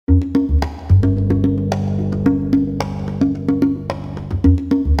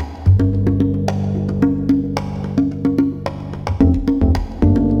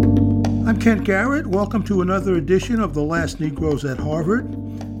welcome to another edition of The Last Negroes at Harvard.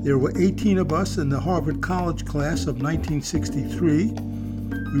 There were 18 of us in the Harvard College class of 1963.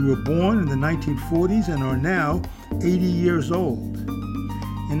 We were born in the 1940s and are now 80 years old.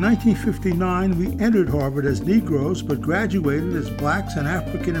 In 1959, we entered Harvard as Negroes, but graduated as Blacks and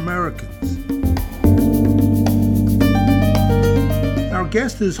African Americans. Our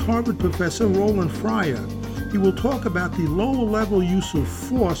guest is Harvard Professor Roland Fryer. He will talk about the lower-level use of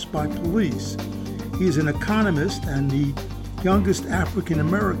force by police. He is an economist and the youngest African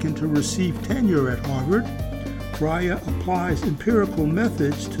American to receive tenure at Harvard. Fryer applies empirical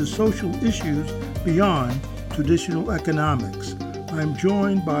methods to social issues beyond traditional economics. I'm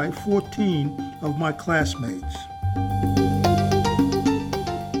joined by 14 of my classmates.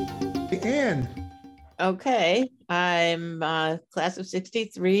 Anne. Okay, I'm class of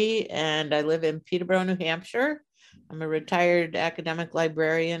 63 and I live in Peterborough, New Hampshire. I'm a retired academic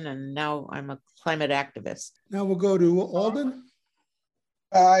librarian and now I'm a climate activist. Now we'll go to Alden.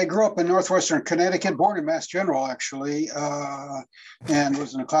 I grew up in northwestern Connecticut, born in Mass General, actually, and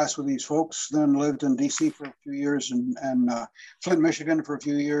was in a class with these folks. Then lived in D.C. for a few years and Flint, Michigan for a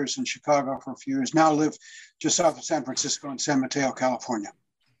few years and Chicago for a few years. Now live just south of San Francisco in San Mateo, California.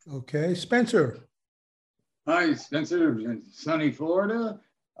 Okay, Spencer. Hi, Spencer, in sunny Florida,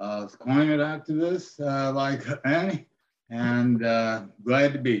 climate activist like Annie, and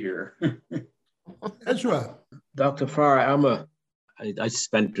glad to be here. Ezra. Dr. Fryer, I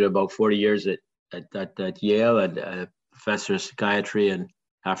spent about 40 years at Yale and professor of psychiatry and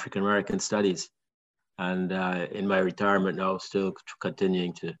African American studies. And in my retirement now, still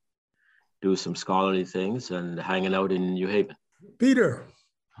continuing to do some scholarly things and hanging out in New Haven. Peter.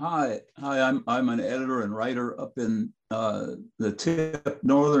 Hi. I'm an editor and writer up in the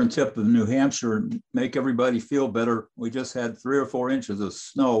northern tip of New Hampshire. Make everybody feel better. We just had 3 or 4 inches of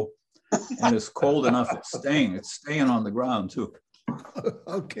snow, and it's cold enough. It's staying on the ground too.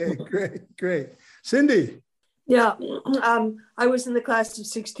 Okay, great. Cindy. Yeah, I was in the class of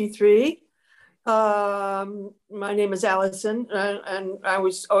 63. My name is Allison, and I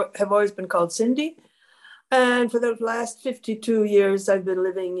have always been called Cindy. And for the last 52 years, I've been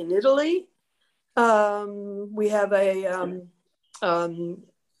living in Italy. We have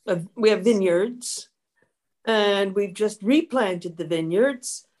we have vineyards, and we've just replanted the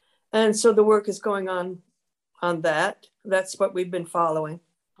vineyards, and so the work is going on that. That's what we've been following.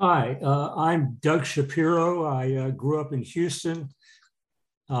 Hi, I'm Doug Shapiro. I grew up in Houston.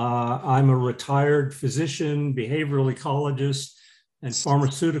 I'm a retired physician, behavioral ecologist, and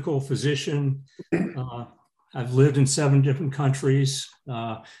pharmaceutical physician. I've lived in 7 different countries,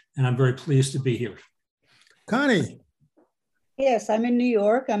 and I'm very pleased to be here. Connie. Yes, I'm in New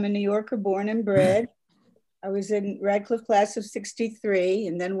York. I'm a New Yorker born and bred. I was in Radcliffe class of 63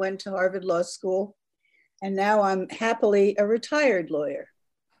 and then went to Harvard Law School. And now I'm happily a retired lawyer.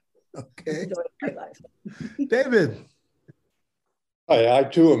 Okay. Enjoying my life. David. Hi, I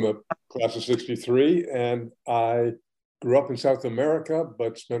too am a class of 63, and I grew up in South America,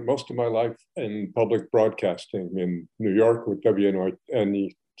 but spent most of my life in public broadcasting in New York with WNET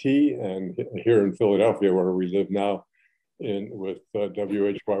and here in Philadelphia, where we live now with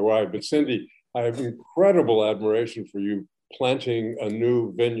WHYY. But Cindy, I have incredible admiration for you planting a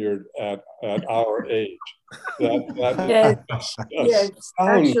new vineyard at our age. Yes,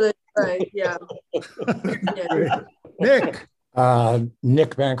 actually, right, yeah. Nick.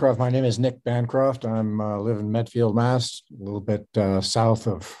 Nick Bancroft. My name is Nick Bancroft. I'm live in Medfield, Mass, a little bit south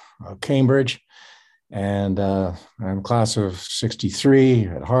of Cambridge, and I'm class of 63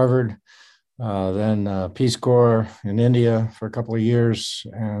 at Harvard. Then Peace Corps in India for a couple of years,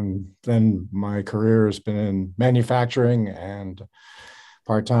 and then my career has been in manufacturing and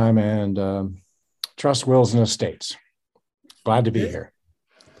part-time and trust wills and estates. Glad to be here.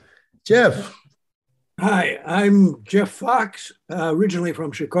 Jeff. Hi, I'm Jeff Fox, originally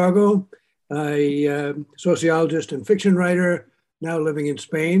from Chicago. A sociologist and fiction writer, now living in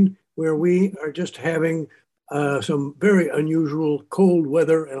Spain, where we are just having some very unusual cold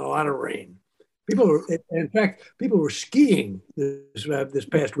weather and a lot of rain. People were skiing this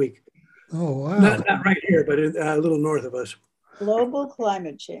past week. Oh, wow. Not right here, but a little north of us. Global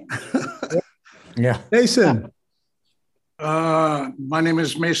climate change. Yeah. Mason. My name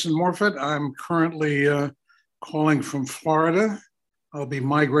is Mason Morfitt. I'm currently calling from Florida. I'll be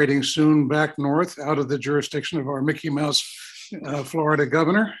migrating soon back north out of the jurisdiction of our Mickey Mouse Florida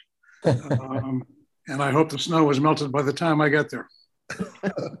governor. And I hope the snow was melted by the time I get there.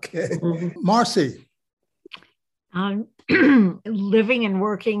 Okay. Marcy. Living and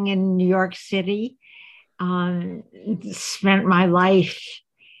working in New York City. Spent my life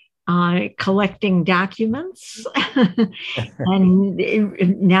collecting documents and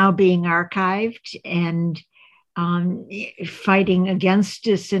now being archived, and fighting against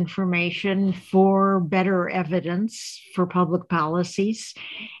disinformation for better evidence for public policies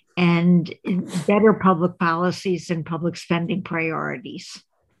and better public policies and public spending priorities.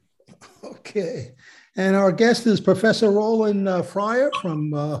 Okay. And our guest is Professor Roland Fryer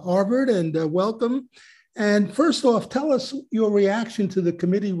from Harvard, and welcome. And first off, tell us your reaction to the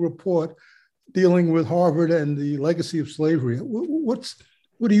committee report dealing with Harvard and the legacy of slavery.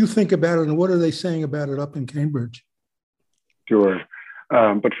 What do you think about it, and what are they saying about it up in Cambridge? Sure.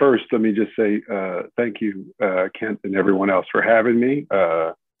 But first, let me just say thank you, Kent, and everyone else for having me.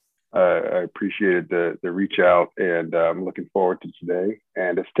 I appreciated the reach out, and I'm looking forward to today.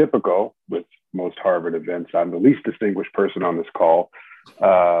 And it's typical with most Harvard events, I'm the least distinguished person on this call.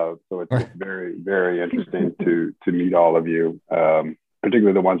 So it's very, very interesting to meet all of you,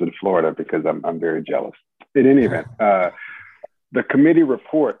 particularly the ones in Florida, because I'm very jealous. In any event, the committee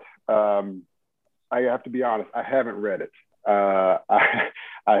report, I have to be honest, I haven't read it. I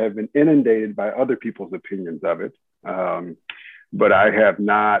have been inundated by other people's opinions of it, but I have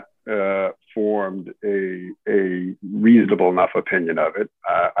not formed a reasonable enough opinion of it.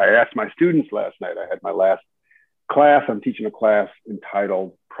 I asked my students last night, I had my last class, I'm teaching a class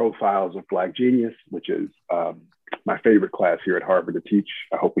entitled Profiles of Black Genius, which is my favorite class here at Harvard to teach.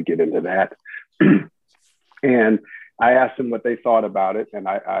 I hope we get into that. And I asked them what they thought about it, and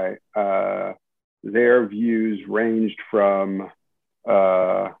their views ranged from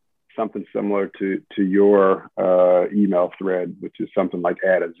something similar to your email thread, which is something like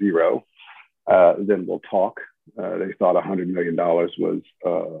add a zero, then we'll talk. They thought $100 million was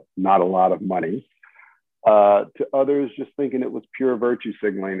not a lot of money. To others just thinking it was pure virtue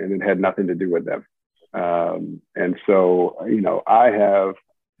signaling and it had nothing to do with them. And so, I have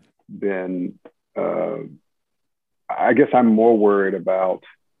been, I guess I'm more worried about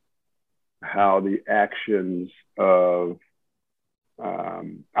how the actions of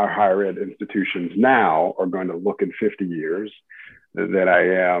our higher ed institutions now are going to look in 50 years than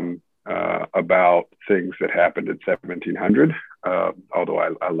I am about things that happened in 1700, although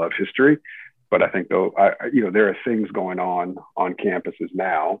I love history. But I think there are things going on campuses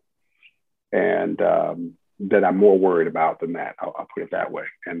now, and that I'm more worried about than that. I'll put it that way,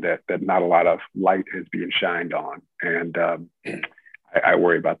 and that not a lot of light is being shined on, and I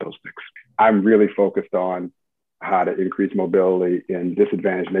worry about those things. I'm really focused on how to increase mobility in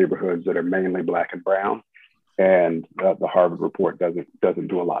disadvantaged neighborhoods that are mainly Black and brown, and the Harvard report doesn't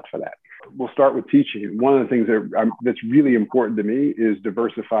do a lot for that. We'll start with teaching. One of the things that's really important to me is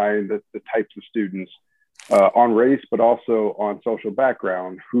diversifying the types of students on race, but also on social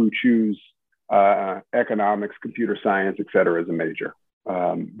background who choose economics, computer science, et cetera, as a major.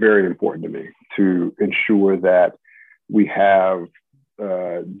 Very important to me to ensure that we have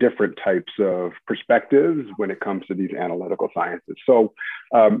different types of perspectives when it comes to these analytical sciences. So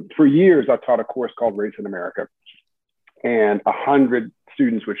for years, I taught a course called Race in America, and 100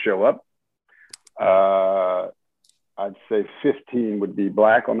 students would show up. I'd say 15 would be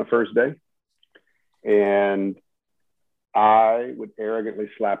Black on the first day. And I would arrogantly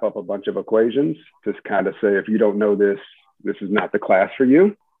slap up a bunch of equations, just kind of say, if you don't know this, this is not the class for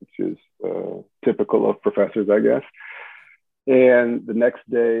you, which is typical of professors, I guess. And the next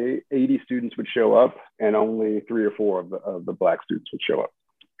day, 80 students would show up, and only 3 or 4 of the Black students would show up.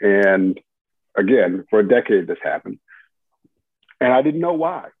 And again, for a decade, this happened. And I didn't know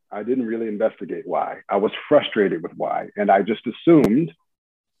why. I didn't really investigate why. I was frustrated with why. And I just assumed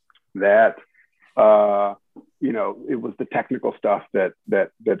that, it was the technical stuff that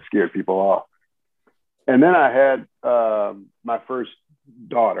scared people off. And then I had my first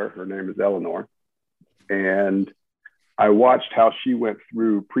daughter, her name is Eleanor, and I watched how she went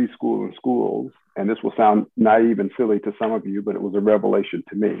through preschool and schools. And this will sound naive and silly to some of you, but it was a revelation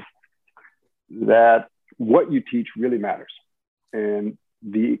to me that what you teach really matters. And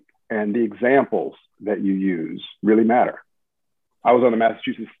the examples that you use really matter. I was on the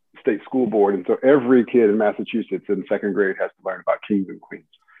Massachusetts State School Board, and so every kid in Massachusetts in 2nd grade has to learn about kings and queens.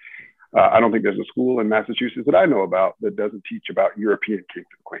 I don't think there's a school in Massachusetts that I know about that doesn't teach about European kings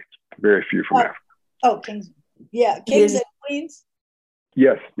and queens. Very few from Africa. Oh, kings. Yeah, kings and queens.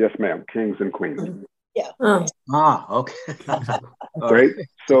 Yes, ma'am. Kings and queens. Yeah. Okay. Right.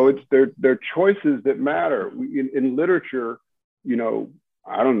 So it's they're choices that matter. In literature,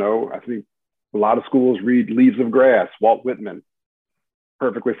 I don't know. I think a lot of schools read Leaves of Grass, Walt Whitman,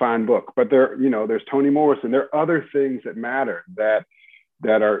 perfectly fine book. But there's Toni Morrison. There are other things that matter that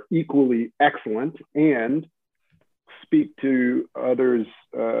are equally excellent and speak to others,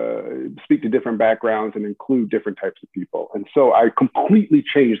 speak to different backgrounds and include different types of people. And so I completely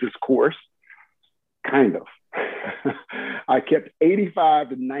changed this course, kind of. I kept 85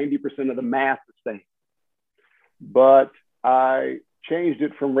 to 90% of the math the same, but I changed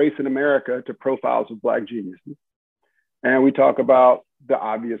it from Race in America to Profiles of Black Geniuses. And we talk about the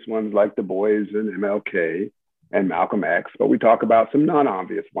obvious ones like Du Bois and MLK and Malcolm X, but we talk about some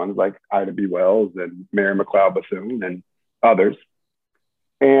non-obvious ones like Ida B. Wells and Mary McLeod Bethune and others.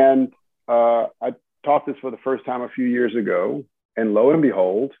 And I taught this for the first time a few years ago, and lo and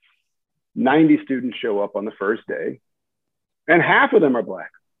behold, 90 students show up on the first day, and half of them are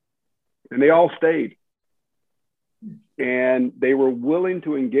Black, and they all stayed. And they were willing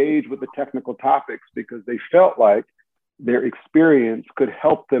to engage with the technical topics because they felt like their experience could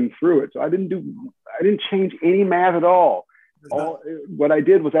help them through it. So I didn't change any math at all. What I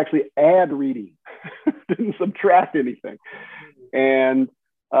did was actually add reading, didn't subtract anything. And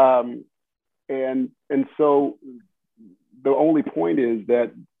so the only point is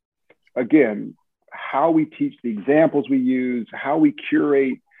that, again, how we teach, the examples we use, how we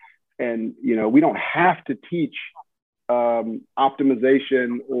curate, and we don't have to teach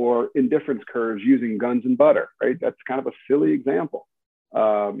optimization or indifference curves using guns and butter, right? That's kind of a silly example.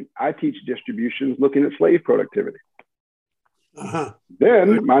 I teach distributions looking at slave productivity.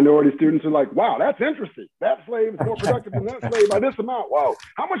 Then minority students are like, wow, that's interesting. That slave is more productive than that slave by this amount. Whoa,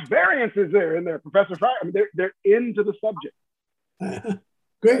 how much variance is there in there, Professor Fryer? I mean, they're into the subject.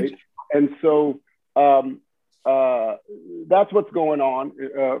 Great. Right? And so that's what's going on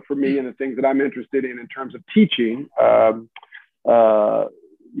for me and the things that I'm interested in terms of teaching. I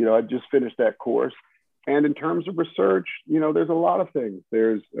just finished that course. And in terms of research, there's a lot of things.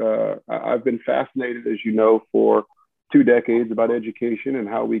 I've been fascinated, as you know, for 2 decades about education and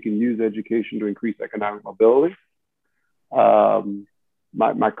how we can use education to increase economic mobility.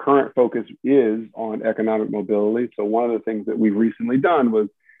 My current focus is on economic mobility. So one of the things that we've recently done was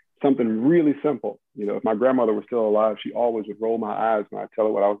something really simple. If my grandmother was still alive, she always would roll my eyes when I tell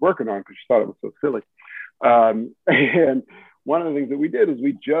her what I was working on because she thought it was so silly. And one of the things that we did is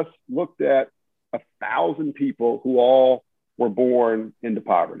we just looked at 1,000 people who all were born into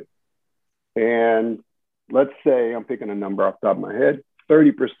poverty. And let's say, I'm picking a number off the top of my head,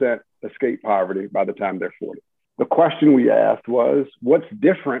 30% escape poverty by the time they're 40. The question we asked was, what's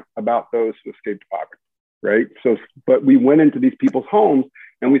different about those who escaped poverty, right? But we went into these people's homes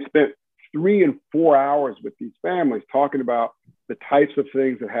and we spent 3 and 4 hours with these families talking about the types of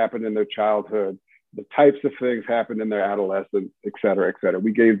things that happened in their childhood, the types of things happened in their adolescence, et cetera, et cetera.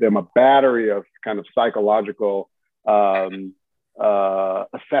 We gave them a battery of kind of psychological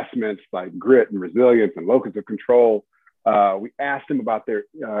assessments like grit and resilience and locus of control. We asked them about their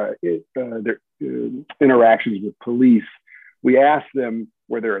interactions with police. We asked them,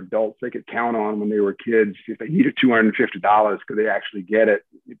 were there adults they could count on when they were kids? If they needed $250, could they actually get it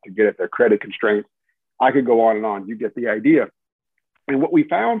to get at their credit constraints? I could go on and on. You get the idea. And what we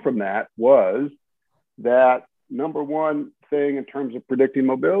found from that was that number one thing in terms of predicting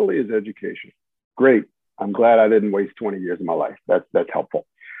mobility is education. Great. I'm glad I didn't waste 20 years of my life. That's helpful.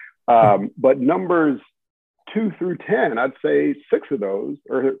 But numbers 2 through 10, I'd say 6 of those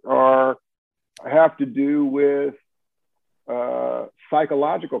have to do with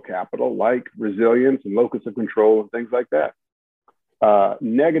psychological capital, like resilience and locus of control and things like that.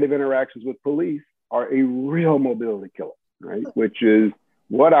 Negative interactions with police are a real mobility killer, right? Which is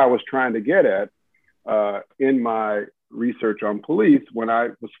what I was trying to get at in my research on police when I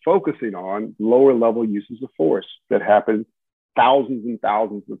was focusing on lower level uses of force that happen thousands and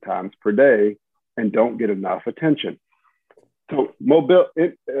thousands of times per day and don't get enough attention. So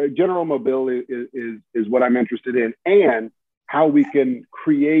general mobility is what I'm interested in, and how we can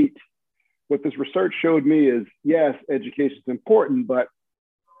create. What this research showed me is, yes, education is important, but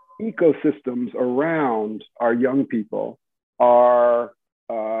ecosystems around our young people are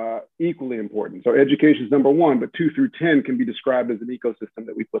equally important. So education is number one, but 2 through 10 can be described as an ecosystem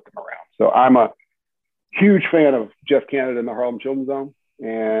that we put them around. So I'm a huge fan of Jeff Canada in the Harlem Children's Zone,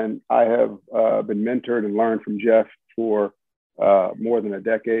 and I have been mentored and learned from Jeff for more than a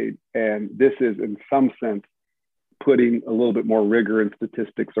decade. And this is, in some sense, putting a little bit more rigor and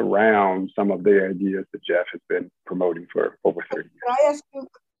statistics around some of the ideas that Jeff has been promoting for over 30 years.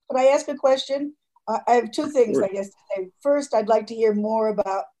 Could I ask a question? I have 2 things, I guess, to say. First, I'd like to hear more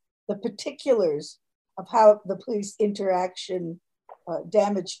about the particulars of how the police interaction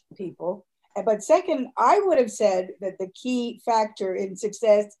damaged people. But second, I would have said that the key factor in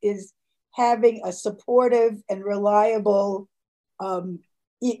success is having a supportive and reliable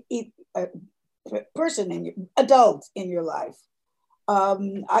adult in your life.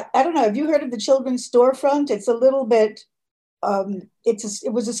 I don't know, have you heard of the Children's Storefront? It's a little bit,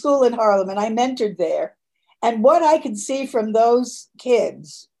 it was a school in Harlem, and I mentored there. And what I could see from those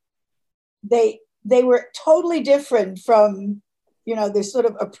kids, they were totally different from, you know, the sort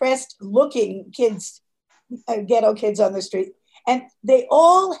of oppressed looking kids, ghetto kids on the street. And they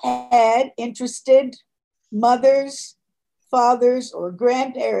all had interested mothers, fathers, or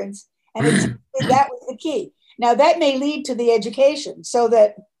grandparents. And that was the key. Now that may lead to the education so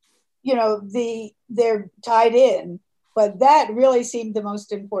that, you know, they're tied in, but that really seemed the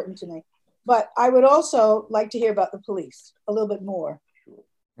most important to me. But I would also like to hear about the police a little bit more.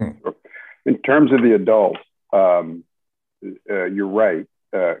 In terms of the adults, you're right.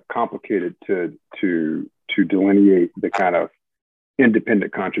 Complicated to delineate the kind of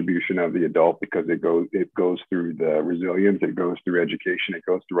independent contribution of the adult, because it goes through the resilience, it goes through education, it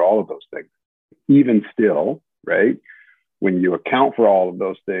goes through all of those things. Even still, right, when you account for all of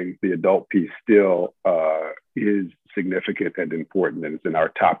those things, the adult piece still is significant and important, and it's in our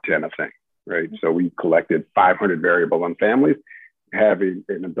top 10 of things, right? So we collected 500 variables on families. Having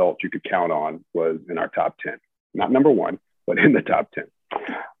an adult you could count on was in our top 10, not number one, but in the top 10.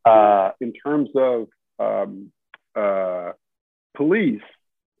 In terms of police,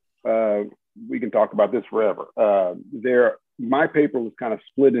 we can talk about this forever. My paper was kind of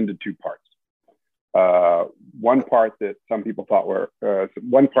split into two parts. One part that some people thought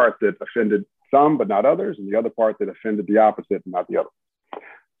one part that offended some but not others, and the other part that offended the opposite and not the other.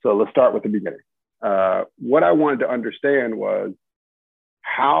 So let's start with the beginning. What I wanted to understand was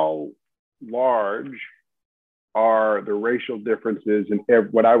how large are the racial differences in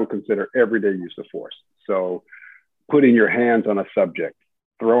what I would consider everyday use of force. So putting your hands on a subject,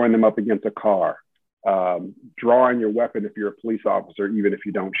 throwing them up against a car, drawing your weapon if you're a police officer, even if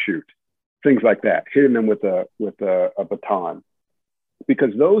you don't shoot, things like that, hitting them with a baton.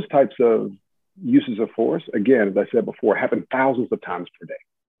 Because those types of uses of force, again, as I said before, happen thousands of times per day.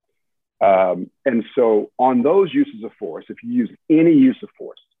 And so on those uses of force, if you use any use of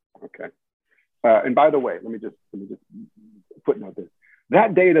force, okay. And by the way, let me just footnote this.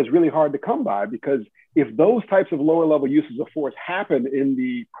 That data is really hard to come by, because if those types of lower level uses of force happen in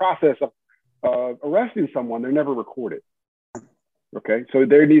the process of arresting someone, they're never recorded. Okay, so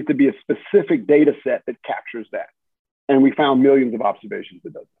there needs to be a specific data set that captures that. And we found millions of observations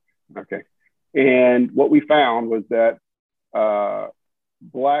that does that. Okay, and what we found was that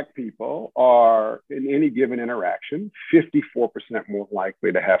Black people are, in any given interaction, 54% more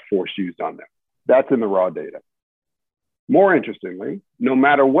likely to have force used on them. That's in the raw data. More interestingly, no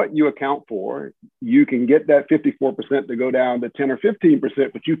matter what you account for, you can get that 54% to go down to 10 or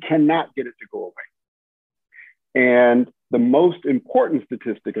 15%, but you cannot get it to go away. And the most important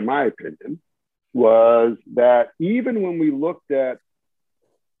statistic, in my opinion, was that even when we looked at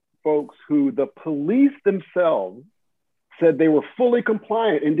folks who the police themselves said they were fully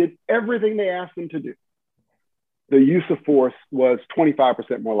compliant and did everything they asked them to do, the use of force was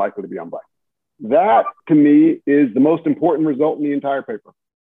 25% more likely to be on Black. That, to me, is the most important result in the entire paper.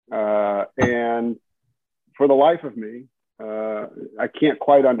 And for the life of me, I can't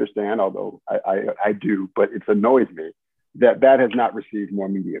quite understand, although I do, but it annoys me that has not received more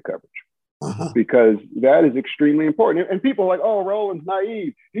media coverage. Because that is extremely important. And people are like, oh, Roland's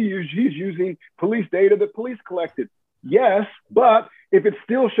naive. He's using police data that police collected. Yes, but if it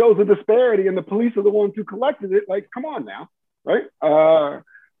still shows a disparity and the police are the ones who collected it, like, come on now, right?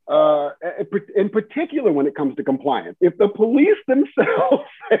 In particular, when it comes to compliance, if the police themselves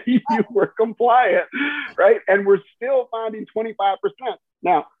say you were compliant, right, and we're still finding 25%.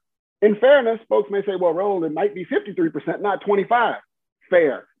 Now, in fairness, folks may say, well, Roland, it might be 53%, not 25.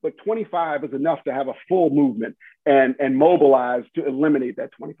 Fair, but 25 is enough to have a full movement and mobilize to eliminate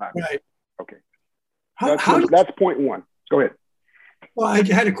that 25%. Right. Okay. That's point one. Go ahead. Well, I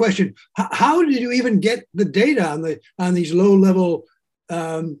had a question. How did you even get the data on these low-level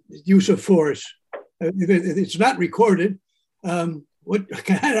use of force? If it's not recorded, what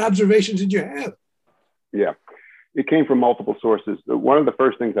kind of observations did you have? Yeah, it came from multiple sources. One of the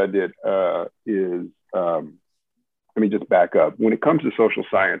first things I did is, let me just back up. When it comes to social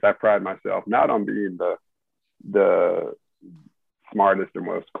science, I pride myself not on being the smartest or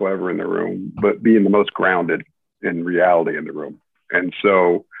most clever in the room, but being the most grounded in reality in the room. And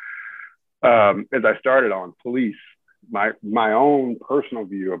so as I started on police, my own personal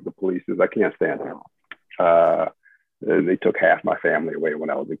view of the police is I can't stand them. They took half my family away when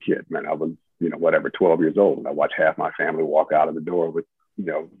I was a kid. Man, I was, 12 years old, and I watched half my family walk out of the door with,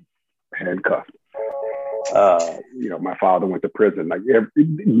 handcuffed. My father went to prison. Like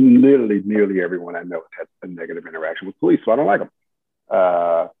literally nearly everyone I know has a negative interaction with police, so I don't like them.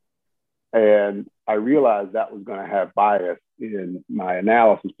 And I realized that was going to have bias in my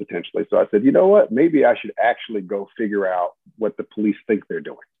analysis potentially. So I said, you know what, maybe I should actually go figure out what the police think they're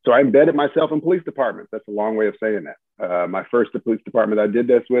doing. So I embedded myself in police departments. That's a long way of saying that. My first police department I did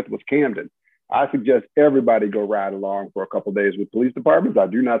this with was Camden. I suggest everybody go ride along for a couple of days with police departments. I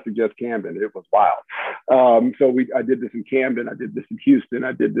do not suggest Camden. It was wild. I did this in Camden. I did this in Houston.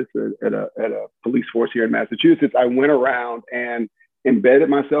 I did this at a police force here in Massachusetts. I went around and embedded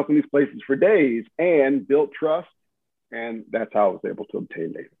myself in these places for days and built trust. And that's how I was able to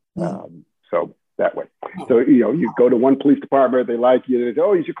obtain data. So that way. So, you go to one police department, they like you. They say,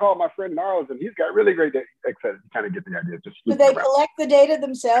 oh, you should call my friend in Arlington. He's got really great data. You kind of get the idea. Do they collect the data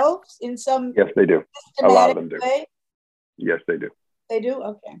themselves in some? Yes, they do. A lot of them do. Way? Yes, they do. They do?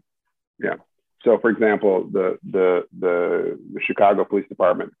 Okay. Yeah. So, for example, the Chicago Police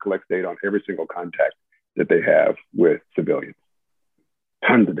Department collects data on every single contact that they have with civilians.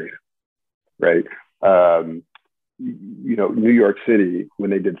 Tons of data, right? New York City,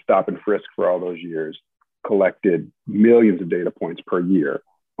 when they did stop and frisk for all those years, collected millions of data points per year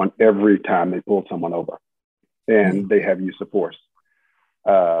on every time they pulled someone over. And they have use of force.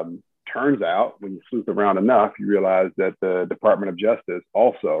 Turns out, when you sleuth around enough, you realize that the Department of Justice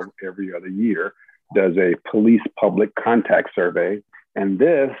also, every other year, does a police public contact survey. And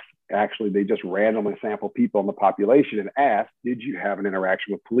this, actually, they just randomly sample people in the population and ask, did you have an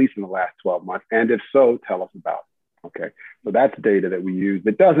interaction with police in the last 12 months? And if so, tell us about it. Okay, so that's data that we use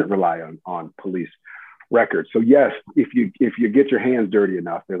that doesn't rely on police records. So yes, if you get your hands dirty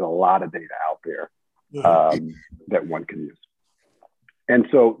enough, there's a lot of data out there that one can use. And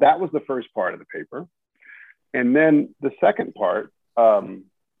so that was the first part of the paper. And then the second part was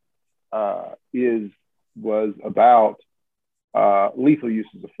about lethal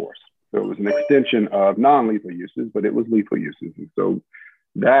uses of force. So it was an extension of non-lethal uses, but it was lethal uses. And so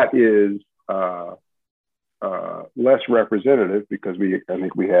that is less representative because I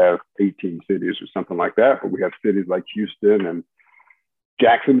think we have 18 cities or something like that, but we have cities like Houston and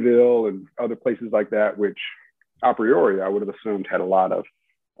Jacksonville and other places like that, which a priori I would have assumed had a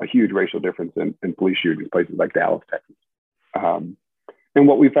huge racial difference in police shootings, places like Dallas, Texas. And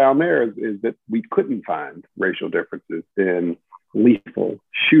what we found there is that we couldn't find racial differences in lethal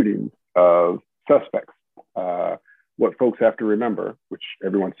shootings of suspects. What folks have to remember, which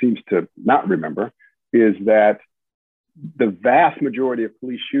everyone seems to not remember, is that the vast majority of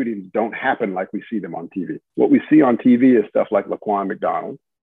police shootings don't happen like we see them on TV. What we see on TV is stuff like Laquan McDonald,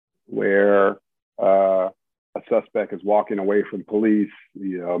 where a suspect is walking away from police.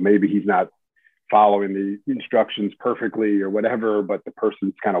 Maybe he's not following the instructions perfectly or whatever, but the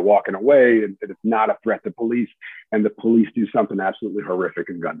person's kind of walking away and it's not a threat to police. And the police do something absolutely horrific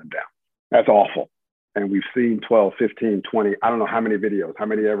and gun them down. That's awful. And we've seen 12, 15, 20, I don't know how many videos, how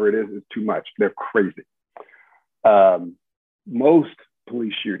many ever it is too much. They're crazy. Most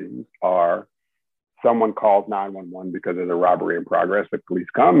police shootings are someone calls 911 because there's a robbery in progress. The police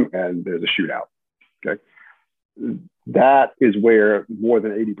come and there's a shootout. Okay. That is where more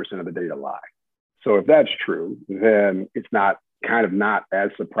than 80% of the data lie. So if that's true, then it's not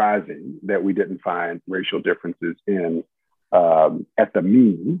as surprising that we didn't find racial differences at the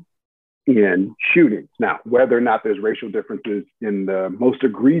mean in shootings. Now, whether or not there's racial differences in the most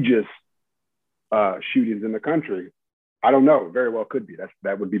egregious shootings in the country, I don't know. Very well could be.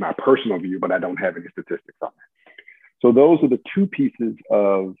 That would be my personal view, but I don't have any statistics on that. So those are the two pieces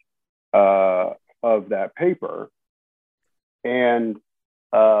of that paper, and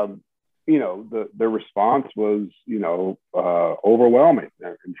the response was overwhelming.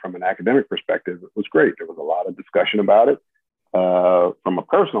 And from an academic perspective, it was great. There was a lot of discussion about it. From a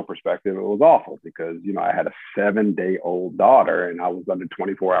personal perspective, it was awful because, I had a 7-day-old daughter and I was under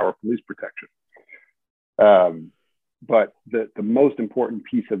 24-hour police protection. But the most important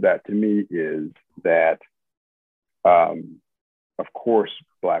piece of that to me is that, of course,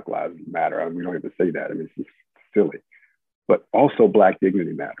 Black lives matter. I mean, we don't have to say that. I mean, it's just silly. But also Black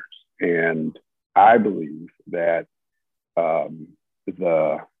dignity matters. And I believe that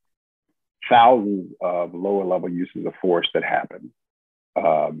the thousands of lower level uses of force that happen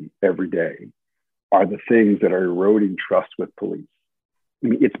every day are the things that are eroding trust with police. I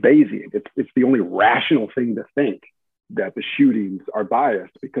mean, it's Bayesian. It's the only rational thing to think that the shootings are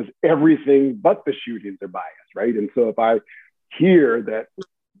biased because everything but the shootings are biased, right? And so if I hear that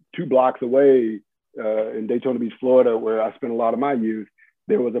 2 blocks away in Daytona Beach, Florida, where I spent a lot of my youth,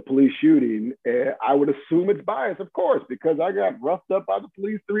 there was a police shooting, I would assume it's bias, of course, because I got roughed up by the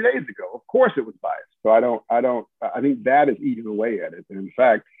police 3 days ago. Of course it was biased. So I think that is eating away at it. And in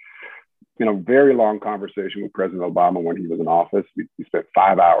fact, in a very long conversation with President Obama when he was in office, we spent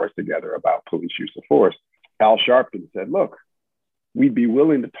 5 hours together about police use of force. Al Sharpton said, look, we'd be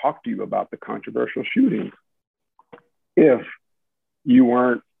willing to talk to you about the controversial shootings if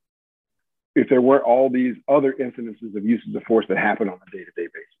there weren't all these other incidences of uses of force that happen on a day-to-day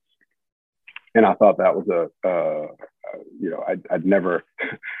basis. And I thought that was I'd never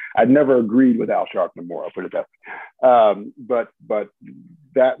agreed with Al Sharpton more, I'll put it that way. But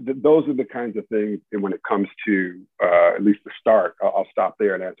those are the kinds of things, and when it comes to at least the start, I'll stop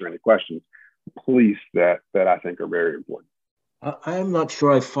there and answer any questions, police that I think are very important. I'm not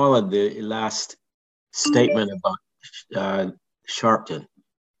sure I followed the last statement about Sharpton.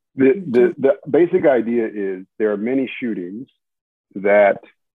 The basic idea is there are many shootings that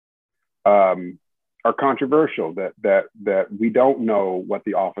are controversial, that we don't know what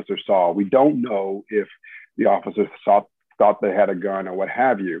the officer saw. We don't know if the officer thought they had a gun or what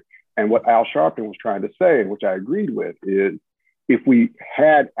have you. And what Al Sharpton was trying to say, and which I agreed with, is if we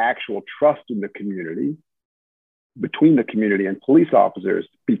had actual trust in the community, between the community and police officers,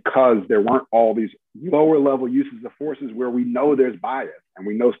 because there weren't all these lower level uses of forces where we know there's bias, and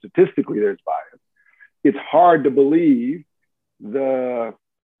we know statistically there's bias, it's hard to believe the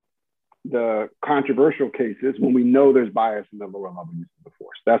controversial cases when we know there's bias in the lower level uses of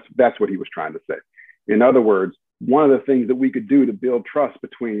force. That's what he was trying to say. In other words, one of the things that we could do to build trust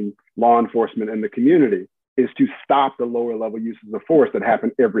between law enforcement and the community is to stop the lower level uses of force that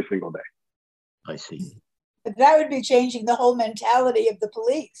happen every single day. I see. But that would be changing the whole mentality of the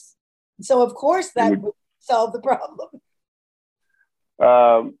police. So of course that would solve the problem.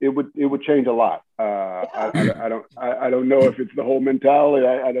 It would change a lot. I don't know if it's the whole mentality.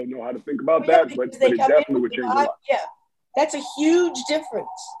 I don't know how to think about that, but it definitely would change a lot. Yeah, that's a huge difference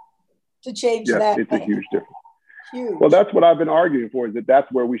to change that. It's a huge difference. Huge. Well, that's what I've been arguing for, is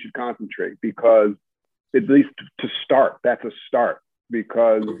that's where we should concentrate, because at least to start, that's a start.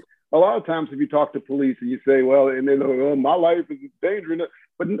 Because a lot of times if you talk to police and you say, well, and they know, oh, my life is dangerous,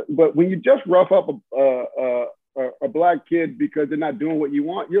 but when you just rough up a black kid because they're not doing what you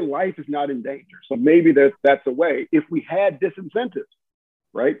want, your life is not in danger. So maybe that's a way. If we had disincentives,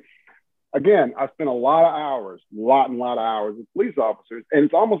 right? Again, I spent a lot of hours with police officers, and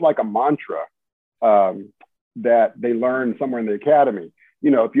it's almost like a mantra that they learn somewhere in the academy.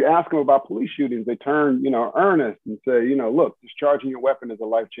 If you ask them about police shootings, they turn, earnest and say, look, discharging your weapon is a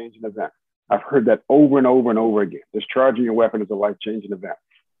life-changing event. I've heard that over and over and over again. Discharging your weapon is a life-changing event.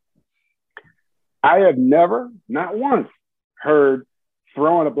 I have never, not once, heard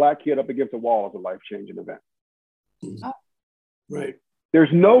throwing a black kid up against a wall is a life-changing event. Right.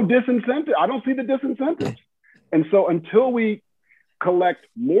 There's no disincentive. I don't see the disincentives. And so until we collect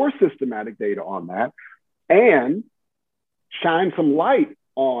more systematic data on that and shine some light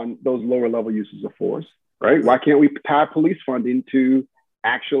on those lower level uses of force, right? Why can't we tie police funding to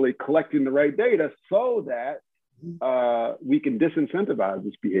actually collecting the right data so that we can disincentivize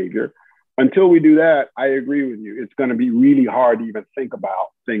this behavior? Until we do that, I agree with you. It's going to be really hard to even think about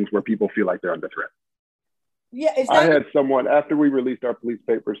things where people feel like they're under threat. Yeah, I had someone, after we released our police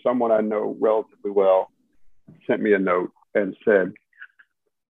paper, someone I know relatively well sent me a note and said,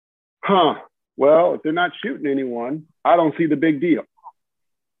 well, if they're not shooting anyone, I don't see the big deal.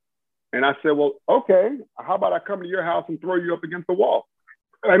 And I said, well, okay, how about I come to your house and throw you up against the wall?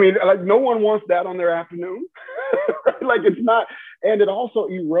 I mean, like, no one wants that on their afternoon. Like, it's not, and it also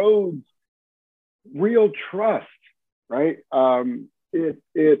erodes real trust, right? When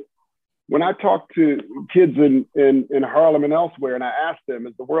I talk to kids in Harlem and elsewhere, and I ask them,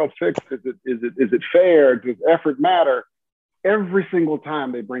 is the world fixed? Is it fair? Does effort matter? Every single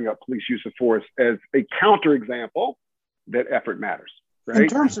time they bring up police use of force as a counterexample that effort matters,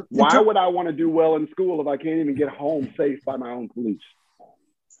 right? Why would I want to do well in school if I can't even get home safe by my own police?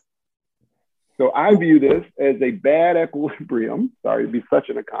 So I view this as a bad equilibrium, sorry to be such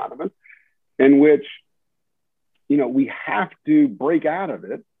an economist, in which, we have to break out of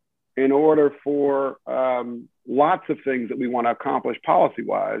it in order for lots of things that we want to accomplish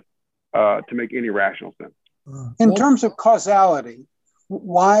policy-wise to make any rational sense. In terms of causality,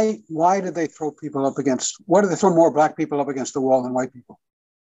 why do they throw people up against, why do they throw more black people up against the wall than white people?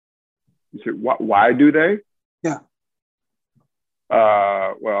 You say, why do they? Yeah.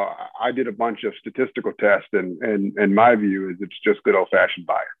 Well, I did a bunch of statistical tests, and my view is it's just good old-fashioned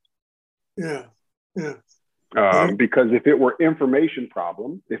bias. Yeah. Because if it were information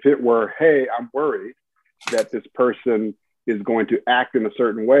problem, if it were, hey, I'm worried that this person is going to act in a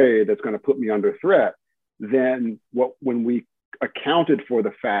certain way that's going to put me under threat, then when we accounted for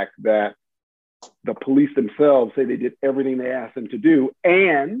the fact that the police themselves say they did everything they asked them to do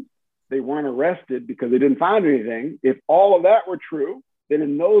and they weren't arrested because they didn't find anything, if all of that were true, then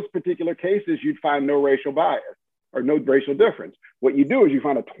in those particular cases, you'd find no racial bias or no racial difference. What you do is you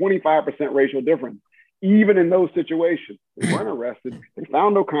find a 25% racial difference. Even in those situations, they weren't arrested, they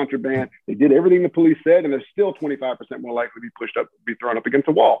found no contraband, they did everything the police said, and they're still 25% more likely to be thrown up against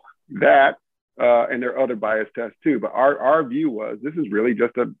a wall. That, and there are other bias tests too, but our view was this is really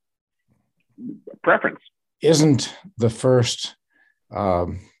just a preference. Isn't the first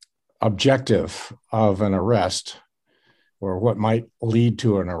objective of an arrest, or what might lead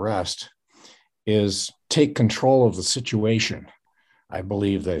to an arrest, is take control of the situation, I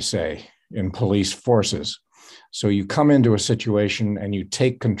believe they say, in police forces. So you come into a situation and you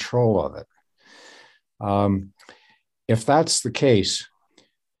take control of it. If that's the case,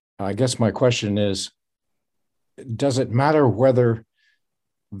 I guess my question is, does it matter whether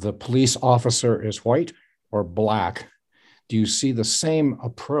the police officer is white or black? Do you see the same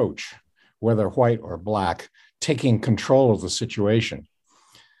approach, whether white or black, taking control of the situation?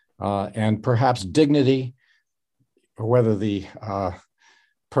 And perhaps dignity, or whether the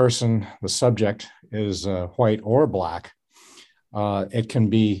person, the subject, is white or black, it can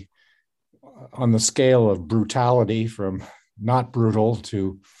be on the scale of brutality, from not brutal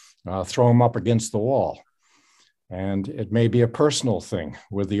to throw them up against the wall. And it may be a personal thing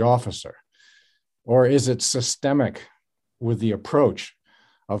with the officer. Or is it systemic with the approach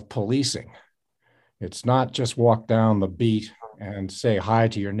of policing? It's not just walk down the beat and say hi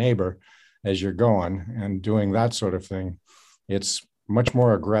to your neighbor as you're going and doing that sort of thing. It's much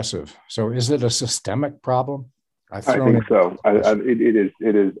more aggressive. So is it a systemic problem? I think so.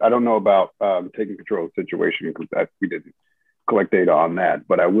 It is. I don't know about taking control of the situation because we didn't collect data on that.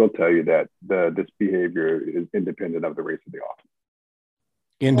 But I will tell you that this behavior is independent of the race of the officer.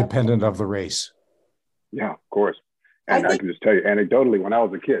 Independent of the race. Yeah, of course. And I can just tell you anecdotally, when I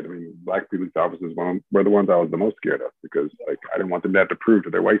was a kid, I mean, black police officers were the ones I was the most scared of because I didn't want them to have to prove to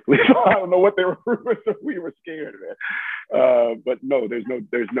their white police. I don't know what they were proving, so we were scared of it. But no, there's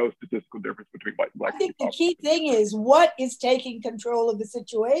no statistical difference between white and black. I think the key thing is what is taking control of the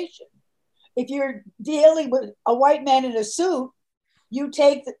situation. If you're dealing with a white man in a suit, you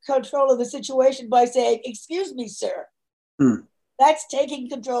take the control of the situation by saying, "Excuse me, sir." That's taking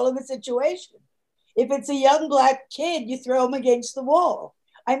control of the situation. If it's a young black kid, you throw him against the wall.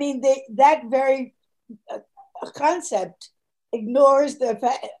 I mean, that very concept ignores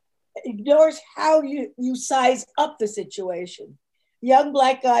how you size up the situation. Young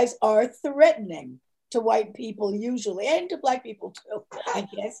black guys are threatening to white people usually, and to black people too, I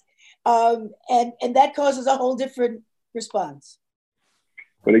guess. And that causes a whole different response.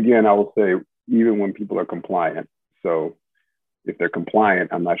 But again, I will say, even when people are compliant, so if they're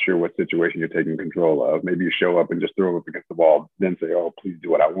compliant, I'm not sure what situation you're taking control of. Maybe you show up and just throw them up against the wall, then say, "Oh, please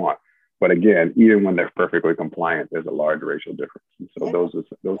do what I want." But again, even when they're perfectly compliant, there's a large racial difference. And so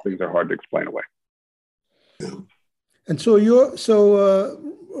those things are hard to explain away. And so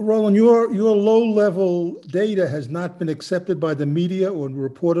Roland, your low-level data has not been accepted by the media or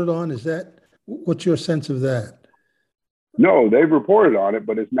reported on. What's your sense of that? No, they've reported on it,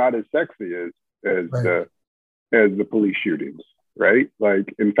 but it's not as sexy as right. the police shootings, right?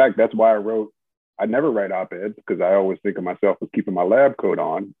 Like, in fact, that's why I never write op-eds because I always think of myself as keeping my lab coat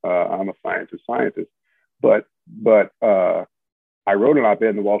on. I'm a scientist, but I wrote an op-ed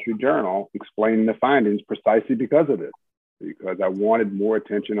in the Wall Street Journal explaining the findings precisely because of this, because I wanted more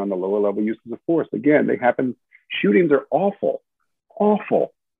attention on the lower level uses of force. Again, they happen. Shootings are awful.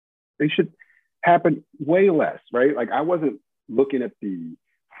 They should happen way less, right? Like, I wasn't looking at the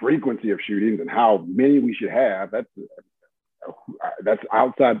frequency of shootings and how many we should have. That's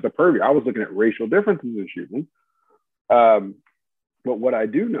outside the purview. I was looking at racial differences in shooting. But what I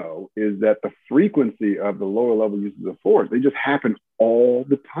do know is that the frequency of the lower level uses of force, they just happen all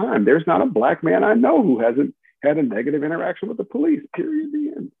the time. There's not a black man I know who hasn't had a negative interaction with the police, period,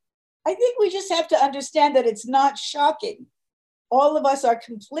 the end. I think we just have to understand that it's not shocking. All of us are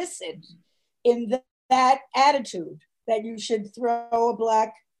complicit in that attitude that you should throw a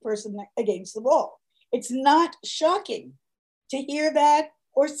black person against the wall. It's not shocking to hear that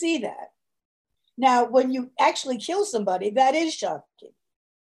or see that. Now, when you actually kill somebody, that is shocking.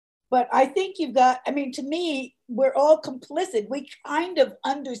 But I think to me, we're all complicit. We kind of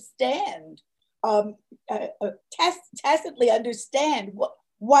understand, tacitly understand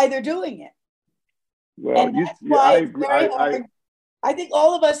why they're doing it. Well, and that's why it's very hard. I think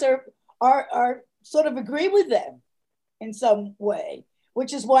all of us are sort of agree with them. in some way,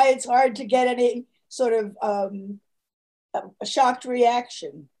 which is why it's hard to get any sort of a shocked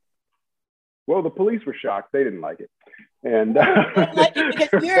reaction. Well, the police were shocked. They didn't like it. And they don't like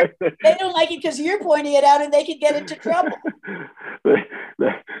it because you're pointing it out and they can get into trouble.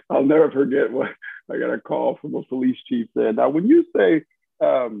 I'll never forget what I got a call from a police chief said, now, when you say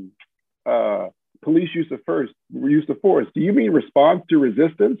police use of force, do you mean response to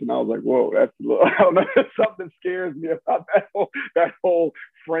resistance? And I was like, whoa, that's a little, I don't know, something scares me about that whole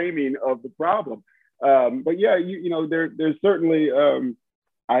framing of the problem. But yeah, there's certainly,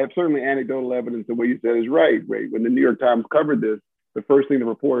 I have certainly anecdotal evidence that what you said is right. When the New York Times covered this, the first thing the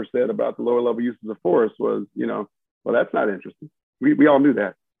reporter said about the lower level uses of force was, well, that's not interesting. We all knew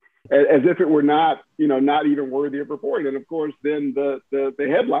that. As if it were not not even worthy of reporting. And of course, then the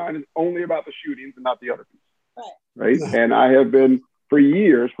headline is only about the shootings and not the other piece. Right. And I have been for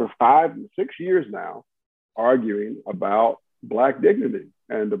years, for 5-6 years now, arguing about Black dignity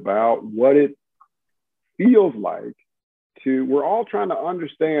and about what it feels like we're all trying to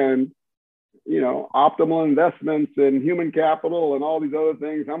understand, optimal investments in human capital and all these other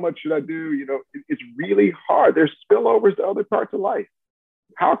things. How much should I do? It's really hard. There's spillovers to other parts of life.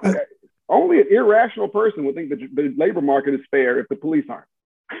 How only an irrational person would think that the labor market is fair if the police aren't.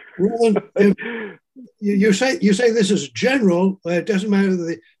 Roland, you say this is general. It doesn't matter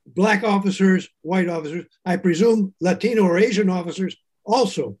the Black officers, white officers. I presume Latino or Asian officers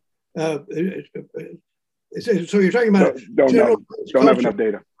also. So you're talking about don't have enough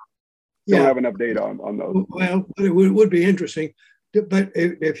data. Don't have enough data on those. Well, it would be interesting, but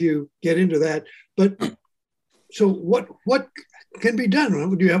if you get into that. But so what can be done?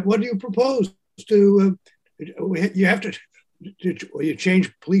 What do you propose to? You have to you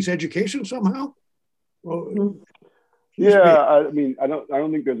change police education somehow? Yeah, I mean, I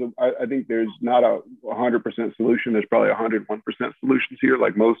don't think I think there's not a 100% solution. There's probably 101% solutions here,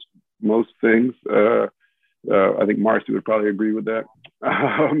 like most things. I think Marcy would probably agree with that.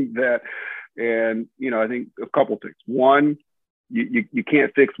 I think a couple things. One, you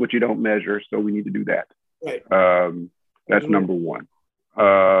can't fix what you don't measure, so we need to do that. Right. That's number one.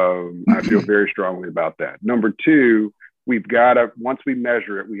 I feel very strongly about that. Number two, we've got to, once we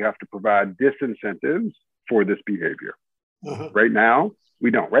measure it, we have to provide disincentives for this behavior. Right now, we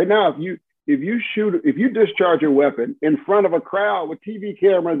don't. Right now, if you discharge a weapon in front of a crowd with TV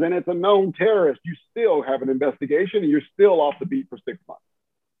cameras and it's a known terrorist, you still have an investigation and you're still off the beat for 6 months.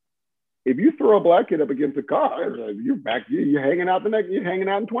 If you throw a Black kid up against a car, you're back. You're hanging out you're hanging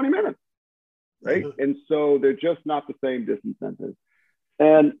out in 20 minutes, right? And so they're just not the same disincentives.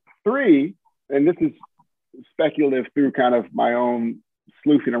 And three, and this is speculative through kind of my own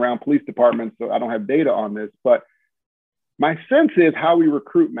sleuthing around police departments, so I don't have data on this, but my sense is how we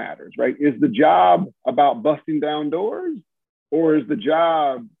recruit matters, right? Is the job about busting down doors, or is the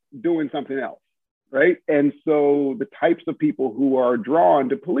job doing something else, right? And so the types of people who are drawn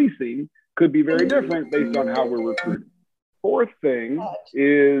to policing could be very different based on how we're recruiting. Fourth thing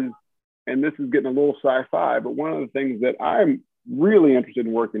is, and this is getting a little sci-fi, but one of the things that I'm really interested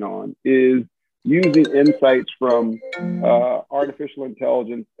in working on is using insights from artificial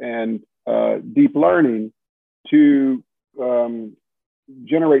intelligence and deep learning to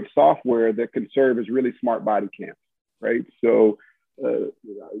generate software that can serve as really smart body cams, right? So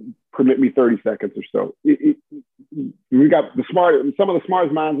permit me 30 seconds or so. We got some of the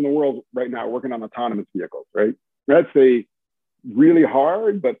smartest minds in the world right now working on autonomous vehicles, right? That's a really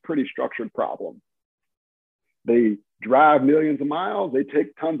hard but pretty structured problem. They drive millions of miles, they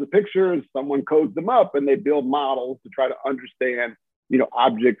take tons of pictures, someone codes them up, and they build models to try to understand,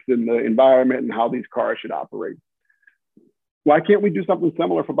 objects in the environment and how these cars should operate. Why can't we do something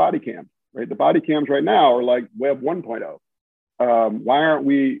similar for body cams, right? The body cams right now are like Web 1.0. Why aren't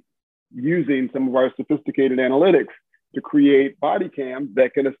we using some of our sophisticated analytics to create body cams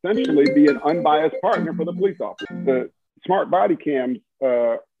that can essentially be an unbiased partner for the police officer? The smart body cams,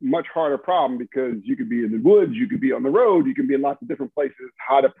 much harder problem because you could be in the woods, you could be on the road, you can be in lots of different places.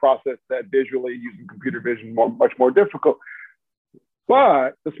 How to process that visually using computer vision, much more difficult.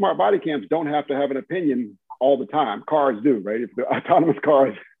 But the smart body cams don't have to have an opinion all the time. Cars do, right? If the autonomous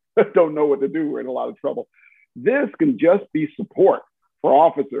cars don't know what to do, we're in a lot of trouble. This can just be support for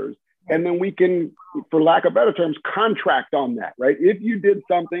officers. And then we can, for lack of better terms, contract on that, right? If you did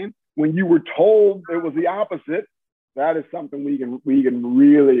something when you were told it was the opposite, that is something we can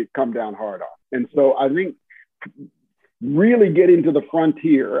really come down hard on. And so I think really getting to the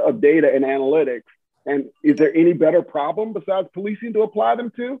frontier of data and analytics, and is there any better problem besides policing to apply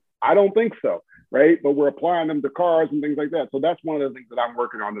them to? I don't think so, right? But we're applying them to cars and things like that. So that's one of the things that I'm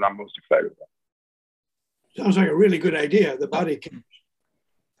working on that I'm most excited about. Sounds like a really good idea, the body cam.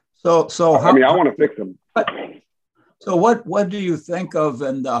 So I mean, I want to fix them. So what do you think of,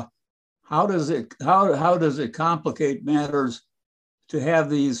 and how does it complicate matters to have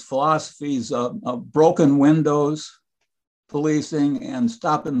these philosophies of broken windows policing and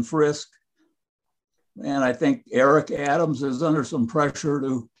stop and frisk? And I think Eric Adams is under some pressure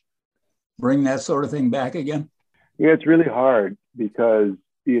to bring that sort of thing back again. Yeah, it's really hard because,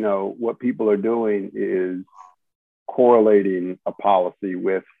 you know, what people are doing is correlating a policy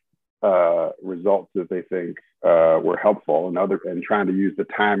with results that they think were helpful, and trying to use the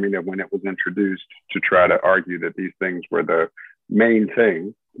timing of when it was introduced to try to argue that these things were the main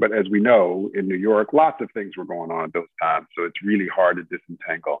thing. But as we know, in New York, lots of things were going on at those times, so it's really hard to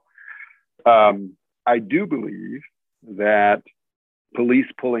disentangle. I do believe that police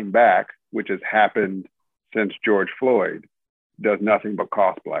pulling back, which has happened since George Floyd, does nothing but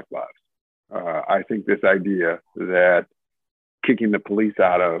cost Black lives. I think this idea that kicking the police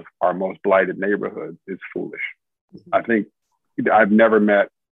out of our most blighted neighborhoods is foolish. I think I've never met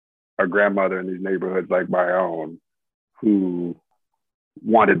a grandmother in these neighborhoods like my own who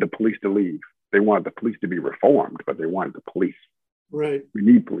wanted the police to leave. They wanted the police to be reformed, but they wanted the police. Right. We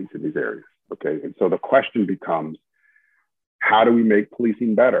need police in these areas. Okay. And so the question becomes, how do we make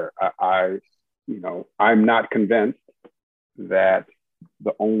policing better? I'm not convinced that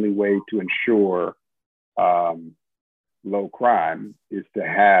the only way to ensure low crime is to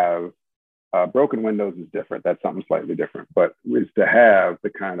have broken windows is different. That's something slightly different, but is to have the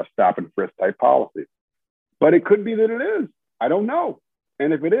kind of stop and frisk type policy. But it could be that it is. I don't know.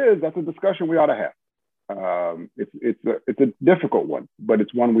 And if it is, that's a discussion we ought to have. It's a difficult one, but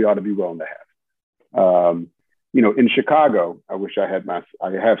it's one we ought to be willing to have. In Chicago, I wish I have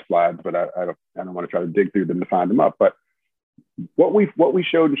slides, but I don't want to try to dig through them to find them up. But what we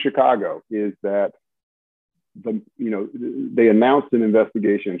showed in Chicago is that they announced an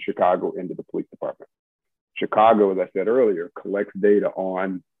investigation in Chicago into the police department. Chicago, as I said earlier, collects data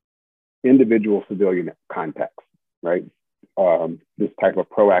on individual civilian contacts, right? This type of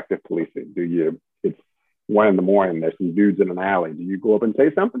proactive policing. It's 1 a.m, there's some dudes in an alley. Do you go up and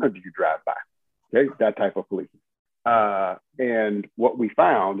say something or do you drive by? Okay, that type of policing. And what we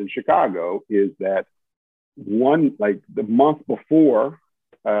found in Chicago is that the month before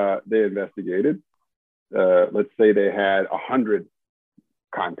they investigated, let's say they had 100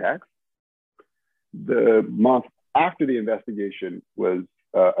 contacts. The month after the investigation was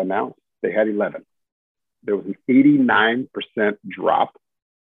announced, they had 11. There was an 89% drop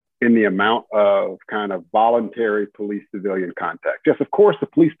in the amount of kind of voluntary police civilian contact. Yes, of course, the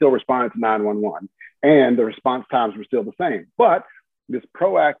police still responded to 911 and the response times were still the same. But this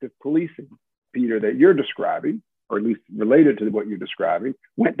proactive policing, Peter, that you're describing, or at least related to what you're describing,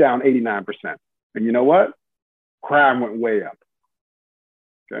 went down 89%. And you know what? Crime went way up.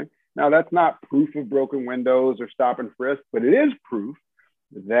 Okay. Now, that's not proof of broken windows or stop and frisk, but it is proof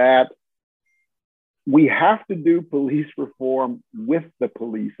that we have to do police reform with the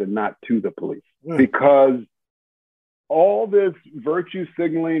police and not to the police. Yeah. Because all this virtue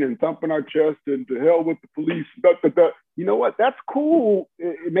signaling and thumping our chest and to hell with the police, you know what? That's cool,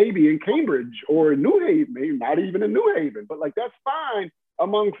 maybe in Cambridge or in New Haven, maybe not even in New Haven, but that's fine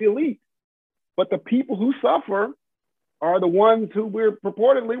amongst the elite. But the people who suffer are the ones who we're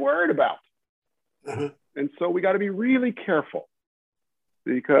purportedly worried about. Uh-huh. And so we got to be really careful,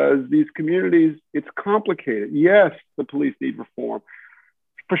 because these communities, it's complicated. Yes, the police need reform,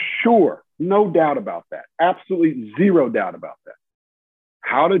 for sure. No doubt about that. Absolutely zero doubt about that.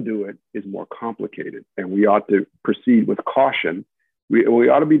 How to do it is more complicated, and we ought to proceed with caution. We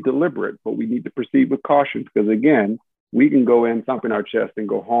ought to be deliberate, but we need to proceed with caution, because again, we can go in, thumping our chest and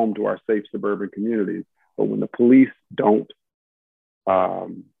go home to our safe suburban communities. But when the police aren't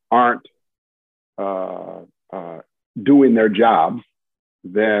doing their jobs,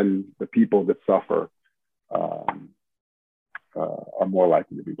 then the people that suffer are more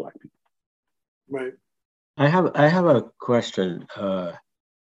likely to be Black people. Right. I have a question,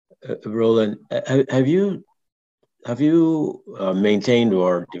 Roland. Have you maintained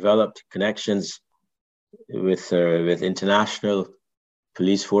or developed connections with international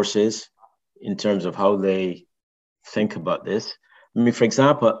police forces in terms of how they think about this? I mean, for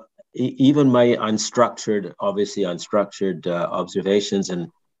example, even my unstructured observations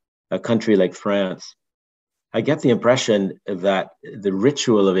in a country like France, I get the impression that the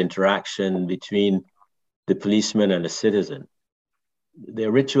ritual of interaction between the policeman and the citizen,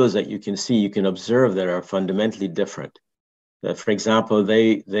 the rituals that you can observe that are fundamentally different. For example,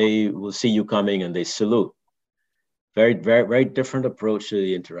 they will see you coming and they salute. Very, very, very different approach to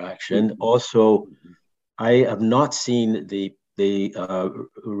the interaction. Also, I have not seen the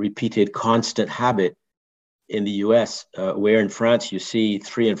repeated constant habit in the US, where in France you see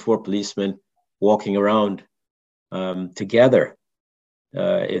 3 and 4 policemen walking around together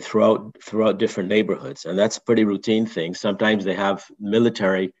throughout different neighborhoods. And that's a pretty routine thing. Sometimes they have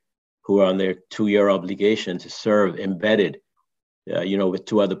military who are on their 2-year obligation to serve embedded, with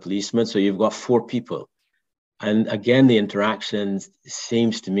 2 other policemen. So you've got 4 people. And again, the interaction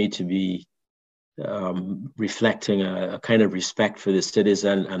seems to me to be reflecting a kind of respect for the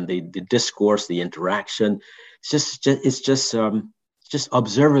citizen and the discourse, the interaction. It's just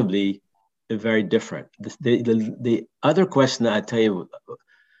observably very different. The other question that I tell you,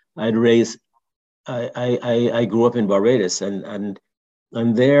 I'd raise. I grew up in Barbados, and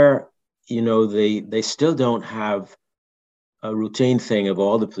there, they still don't have a routine thing of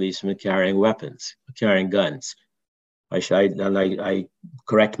all the policemen carrying weapons, carrying guns. I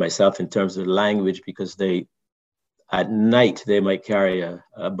correct myself in terms of the language, because at night they might carry a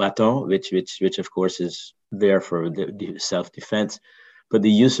baton, which of course is there for the self-defense, but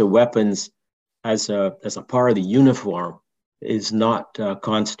the use of weapons as a part of the uniform is not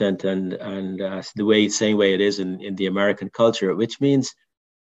constant and the same way it is in the American culture, which means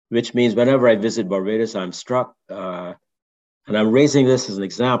whenever I visit Barbados, I'm struck. And I'm raising this as an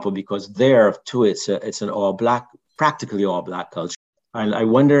example because there too, it's an practically all black culture, and I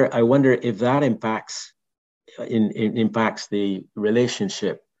wonder if that impacts the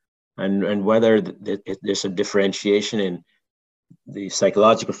relationship, and whether there's a differentiation in the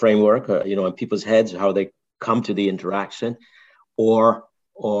psychological framework, in people's heads, how they come to the interaction, or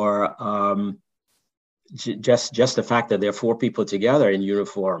just the fact that there are 4 people together in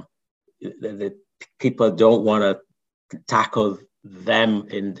uniform, that people don't want to tackle them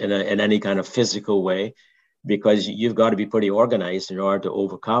in any kind of physical way, because you've got to be pretty organized in order to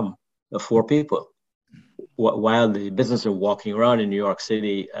overcome the 4 people. While the business of walking around in New York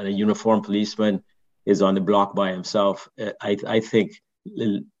City and a uniformed policeman is on the block by himself, I think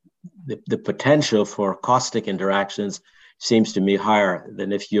the potential for caustic interactions seems to me higher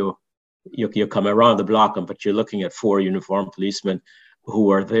than if you come around the block but you're looking at 4 uniformed policemen who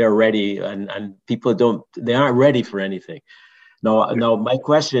are there ready, and people they aren't ready for anything. Now, my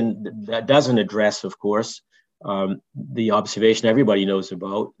question that doesn't address, of course, the observation everybody knows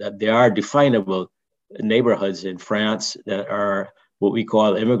about, that there are definable neighborhoods in France that are what we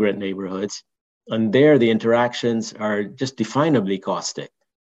call immigrant neighborhoods, and there the interactions are just definably caustic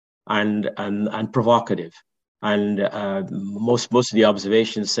and provocative. And most of the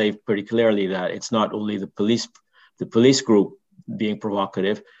observations say pretty clearly that it's not only the police group being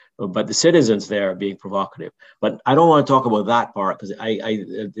provocative, but the citizens there being provocative. But I don't want to talk about that part, because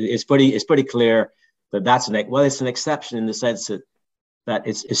it's pretty clear that it's an exception in the sense that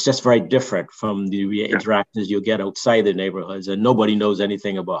it's just very different from the interactions you get outside the neighborhoods, and nobody knows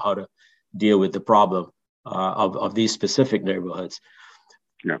anything about how to deal with the problem of these specific neighborhoods.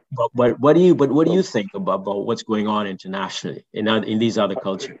 Yeah. But what do you think about what's going on internationally in these other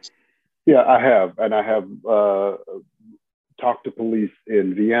cultures? Yeah, I have talked to police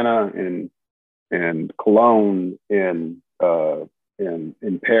in Vienna, in Cologne, in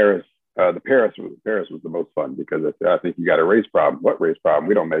Paris. Paris was the most fun, because I think you got a race problem. What race problem?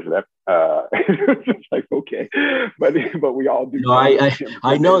 We don't measure that. It's just like, okay, but we all do. No,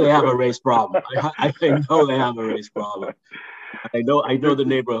 I know they have a race problem. I know they have a race problem. I know the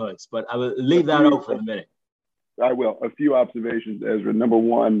neighborhoods, but I will leave that out for a minute. I will. A few observations, Ezra. Number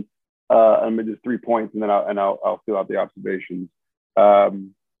one, just 3 points, and then I'll fill out the observations. The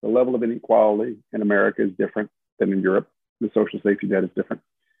level of inequality in America is different than in Europe. The social safety net is different.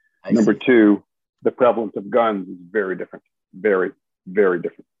 Number 2, the prevalence of guns is very different, very, very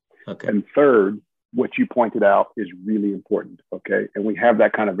different. Okay. And third, what you pointed out is really important. Okay, and we have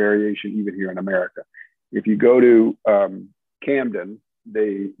that kind of variation even here in America. If you go to Camden,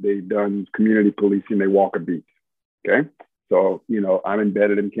 they've done community policing. They walk a beat. Okay, so I'm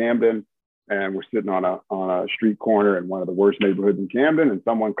embedded in Camden, and we're sitting on a street corner in one of the worst neighborhoods in Camden, and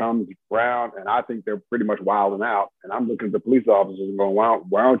someone comes around, and I think they're pretty much wilding out, and I'm looking at the police officers and going,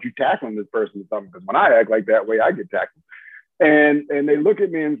 why aren't you tackling this person or something? Because when I act like that way, I get tackled. And they look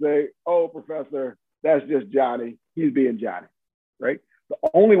at me and say, "Oh, Professor, that's just Johnny. He's being Johnny," right? The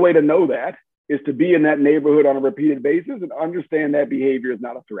only way to know that is to be in that neighborhood on a repeated basis and understand that behavior is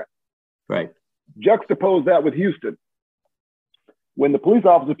not a threat. Right. Juxtapose that with Houston. When the police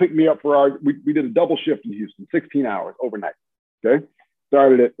officer picked me up we did a double shift in Houston, 16 hours overnight. Okay,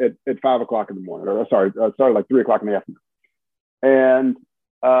 started at 5 o'clock in the morning. Or sorry, started like 3 o'clock in the afternoon. And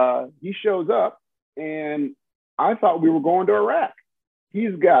he shows up, and I thought we were going to Iraq.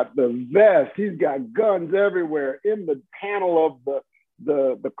 He's got the vest. He's got guns everywhere. In the panel of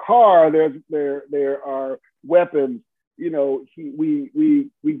the car, there are weapons. You know,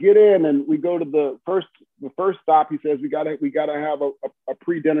 we get in and we go to the first stop. He says we gotta have a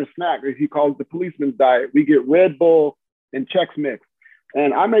pre-dinner snack. He calls the policeman's diet. We get Red Bull and Chex Mix.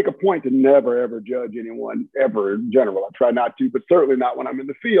 And I make a point to never ever judge anyone ever in general. I try not to, but certainly not when I'm in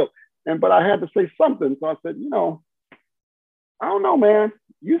the field. But I had to say something, so I said, you know, I don't know, man.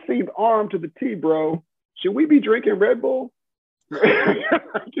 You seemed armed to the T, bro. Should we be drinking Red Bull?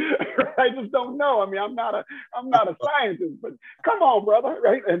 I just don't know. I mean, I'm not a scientist, but come on, brother,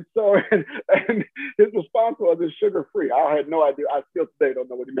 right? And so, and his response was, "It's sugar free." I had no idea. I still today don't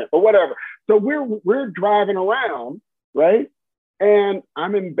know what he meant, but whatever. So we're driving around, right? And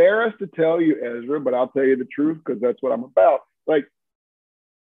I'm embarrassed to tell you, Ezra, but I'll tell you the truth because that's what I'm about. Like,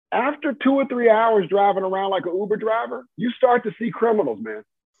 after 2 or 3 hours driving around like an Uber driver, you start to see criminals, man.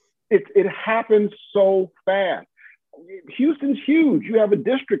 It happens so fast. Houston's huge. You have a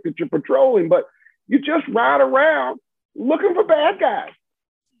district that you're patrolling, but you just ride around looking for bad guys,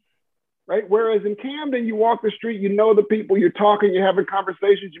 right? Whereas in Camden, you walk the street, you know the people, you're talking, you're having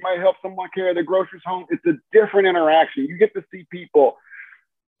conversations, you might help someone carry their groceries home. It's a different interaction. You get to see people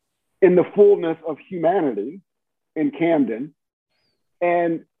in the fullness of humanity in Camden.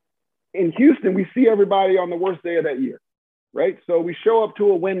 And in Houston, we see everybody on the worst day of that year, right? So we show up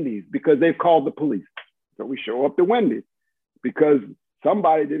to a Wendy's because they've called the police. So we show up to Wendy's because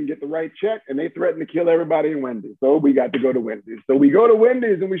somebody didn't get the right check and they threatened to kill everybody in Wendy's. So we got to go to Wendy's. So we go to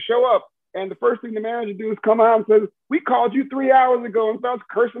Wendy's and we show up. And the first thing the manager do is come out and says, "We called you 3 hours ago," and starts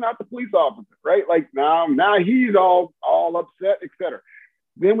cursing out the police officer, right? Like now he's all upset, et cetera.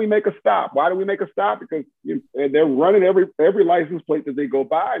 Then we make a stop. Why do we make a stop? Because they're running every license plate that they go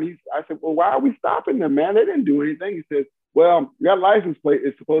by. And I said, "Well, why are we stopping them, man? They didn't do anything." He says, "Well, that license plate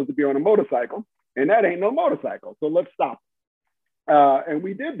is supposed to be on a motorcycle, and that ain't no motorcycle. So let's stop." And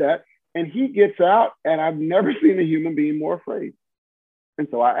we did that. And he gets out, and I've never seen a human being more afraid. And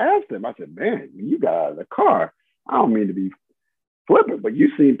so I asked him, I said, "Man, when you got out of the car, I don't mean to be flippant, but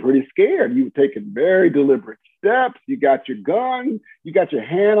you seem pretty scared. You were taking very deliberate steps. You got your gun. You got your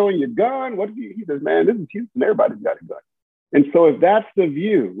hand on your gun. What do you?" He says, "Man, this is Houston. Everybody's got a gun." And so if that's the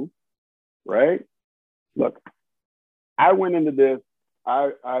view, right? Look, I went into this.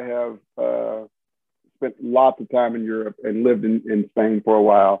 I have spent lots of time in Europe and lived in Spain for a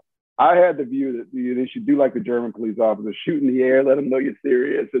while. I had the view that they should do like the German police officers, shoot in the air, let them know you're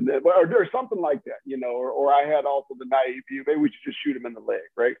serious, and then, or something like that, you know. Or I had also the naive view, maybe we should just shoot them in the leg,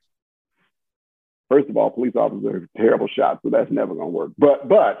 right? First of all, police officers are terrible shots, so that's never going to work.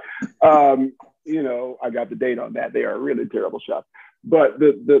 But you know, I got the data on that. They are really terrible shots. But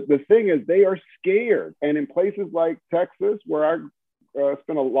the thing is, they are scared. And in places like Texas, where I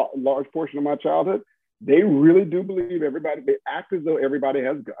spent a large portion of my childhood, they really do believe everybody, they act as though everybody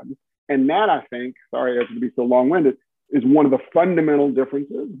has guns. And that, I think, sorry I have to be so long-winded, is one of the fundamental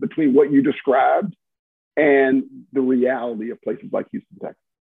differences between what you described and the reality of places like Houston, Texas.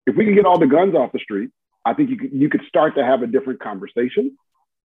 If we can get all the guns off the street, I think you could start to have a different conversation.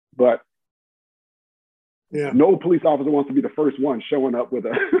 But no police officer wants to be the first one showing up with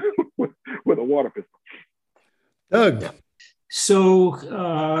a with a water pistol. Doug. So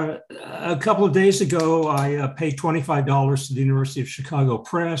a couple of days ago, I paid $25 to the University of Chicago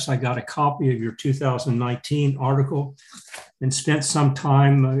Press. I got a copy of your 2019 article and spent some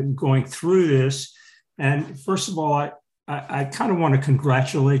time going through this. And first of all, I kind of want to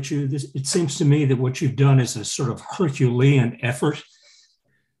congratulate you. It seems to me that what you've done is a sort of Herculean effort.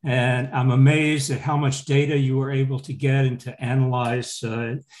 And I'm amazed at how much data you were able to get and to analyze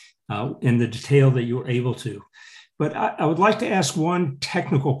in the detail that you were able to. But I would like to ask one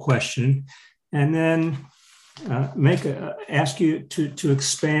technical question and then ask you to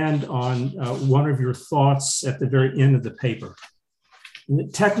expand on one of your thoughts at the very end of the paper. And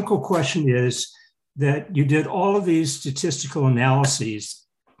the technical question is that you did all of these statistical analyses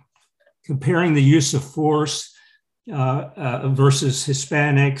comparing the use of force versus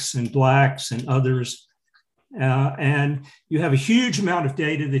Hispanics and Blacks and others. And you have a huge amount of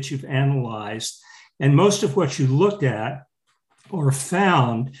data that you've analyzed. And most of what you looked at or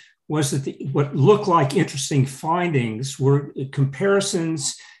found was that what looked like interesting findings were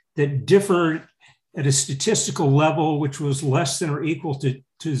comparisons that differed at a statistical level, which was less than or equal to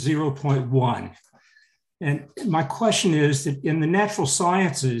 0.1. And my question is that in the natural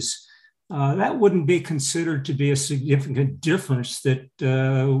sciences, that wouldn't be considered to be a significant difference that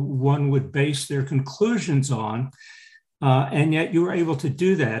one would base their conclusions on. And yet you were able to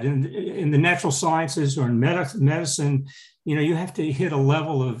do that. In the natural sciences or in medicine, you have to hit a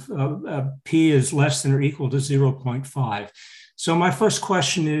level of P is less than or equal to 0.5. So my first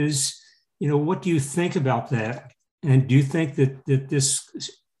question is, what do you think about that? And do you think that this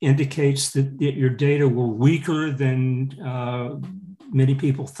indicates that your data were weaker than many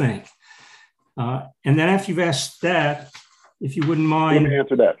people think? And then after you've asked that, if you wouldn't mind. Let me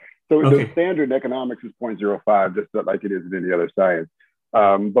answer that. So Okay. the standard in economics is 0.05, just like it is in any other science.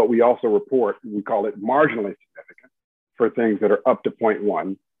 But we also report, we call it marginally significant for things that are up to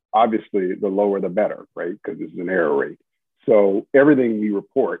 0.1. Obviously, the lower the better, right? Because this is an error rate. So everything we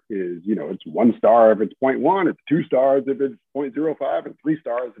report is, it's 1 star if it's 0.1, it's 2 stars if it's 0.05, and 3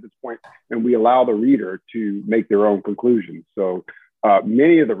 stars if it's and we allow the reader to make their own conclusions. So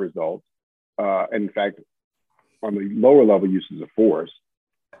many of the results, and in fact, on the lower level uses of force,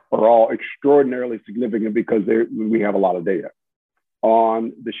 are all extraordinarily significant because we have a lot of data.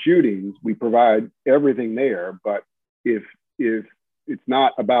 On the shootings, we provide everything there, but if it's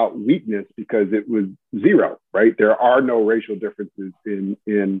not about weakness because it was 0, right? There are no racial differences in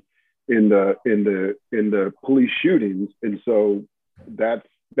the police shootings, and so that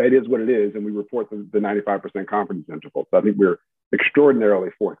is what it is, and we report the 95% confidence interval. So I think we're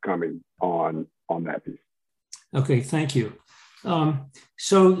extraordinarily forthcoming on that piece. Okay, thank you.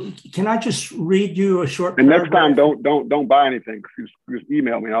 So can I just read you a short paragraph? And next time, don't buy anything. Just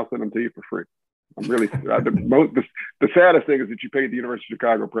email me. I'll send them to you for free. I'm really the saddest thing is that you paid the University of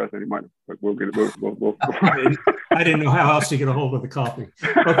Chicago Press any money. But we'll get it. We'll. I didn't know how else to get a hold of the copy.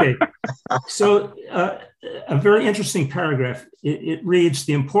 Okay, so a very interesting paragraph. It reads: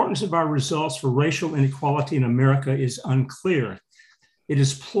 "The importance of our results for racial inequality in America is unclear. It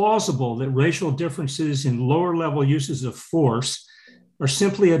is plausible that racial differences in lower level uses of force are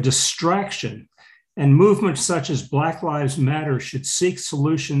simply a distraction, and movements such as Black Lives Matter should seek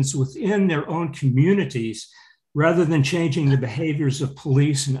solutions within their own communities rather than changing the behaviors of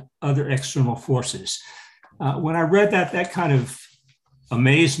police and other external forces." When I read that kind of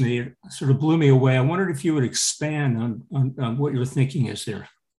amazed me, it sort of blew me away. I wondered if you would expand on what your thinking is there.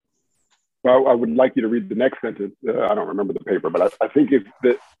 Well, I would like you to read the next sentence. I don't remember the paper, but I think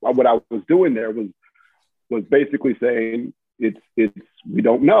what I was doing there was basically saying it's we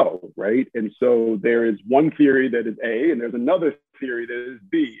don't know, right? And so there is one theory that is A, and there's another theory that is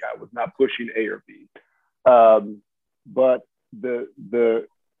B. I was not pushing A or B, but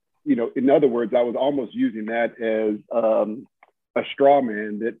in other words, I was almost using that as a straw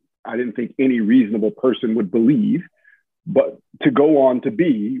man that I didn't think any reasonable person would believe. But to go on to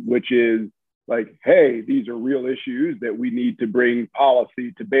B, which is like, hey, these are real issues that we need to bring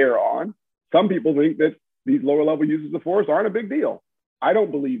policy to bear on. Some people think that these lower level uses of force aren't a big deal. I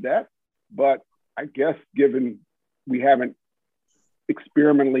don't believe that, but I guess given we haven't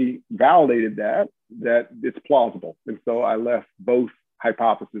experimentally validated that it's plausible. And so I left both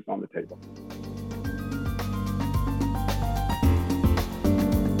hypotheses on the table.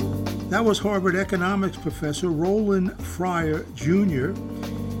 That was Harvard economics professor Roland Fryer, Jr.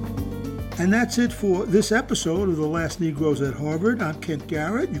 And that's it for this episode of The Last Negroes at Harvard. I'm Kent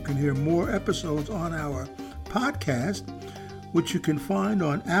Garrett. You can hear more episodes on our podcast, which you can find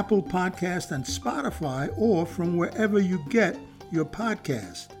on Apple Podcast and Spotify, or from wherever you get your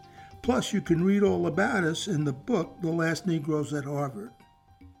podcast. Plus, you can read all about us in the book, The Last Negroes at Harvard.